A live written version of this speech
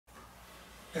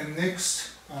And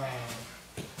next,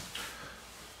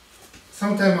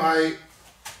 sometimes I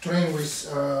train with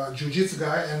Jiu-Jitsu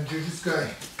guy, and Jiu-Jitsu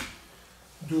guy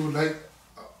do like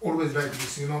always like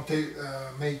this, you know, take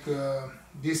make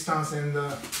distance and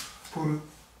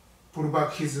pull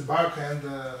back his back and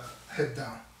head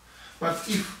down. But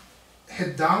if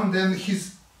head down, then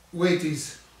his weight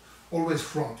is always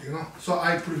front, you know. So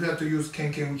I prefer to use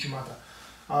Ken Uchi Mata,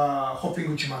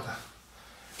 hopping Uchi Mata.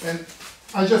 And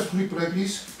I just grip like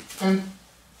this and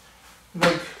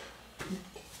like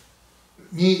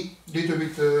knee little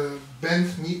bit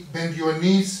bend your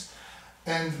knees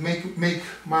and make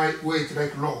my weight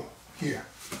like low here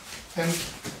and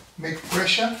make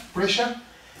pressure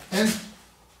and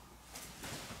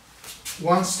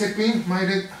one step in my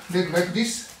leg like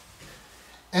this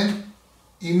and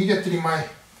immediately my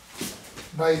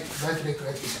right leg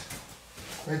like this,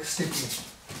 like step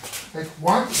in, like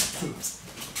 1, 2,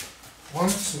 1,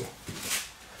 2,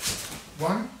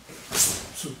 1,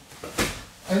 2,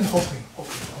 and hopping.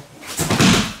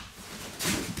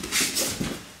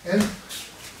 And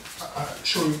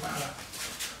show you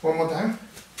one more time.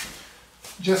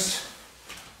 Just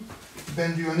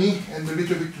bend your knee and a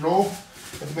little bit low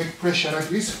and make pressure like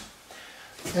this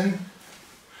and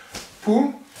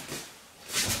pull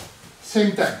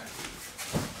same time,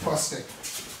 first step,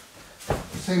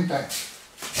 same time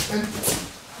and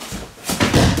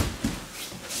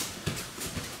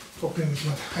hopping.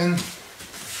 And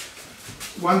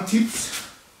one tip,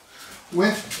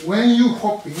 when you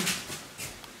hopping,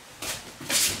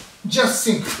 just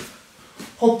think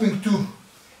hopping to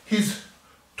his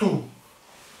toe,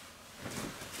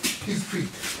 his feet,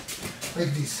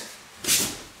 like this,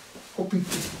 hopping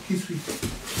to his feet,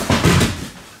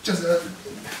 just a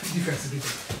defense a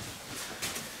little.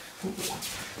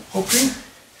 Hopping,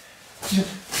 just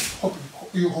hopping,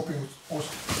 you hopping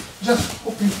also, just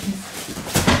hopping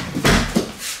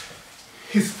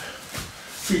his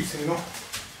feet, you know,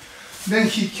 then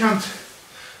he can't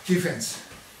defense.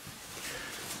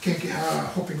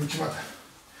 Hopping Uchi Mata.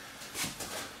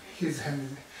 His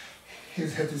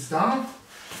head is down,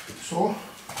 so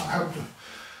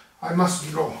I must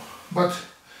be low. But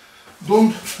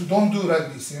don't do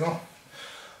like this, you know.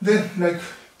 Then like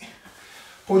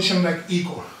position like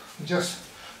equal. Just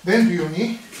bend your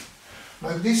knee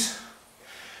like this,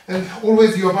 and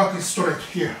always your back is straight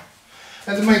here,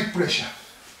 and make pressure.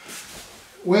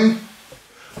 When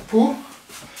pull,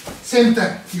 same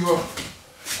time your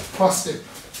first step.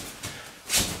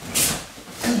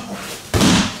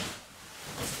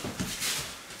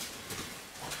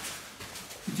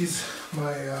 It is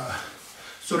my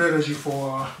strategy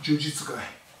for Jiu-Jitsu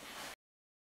guy.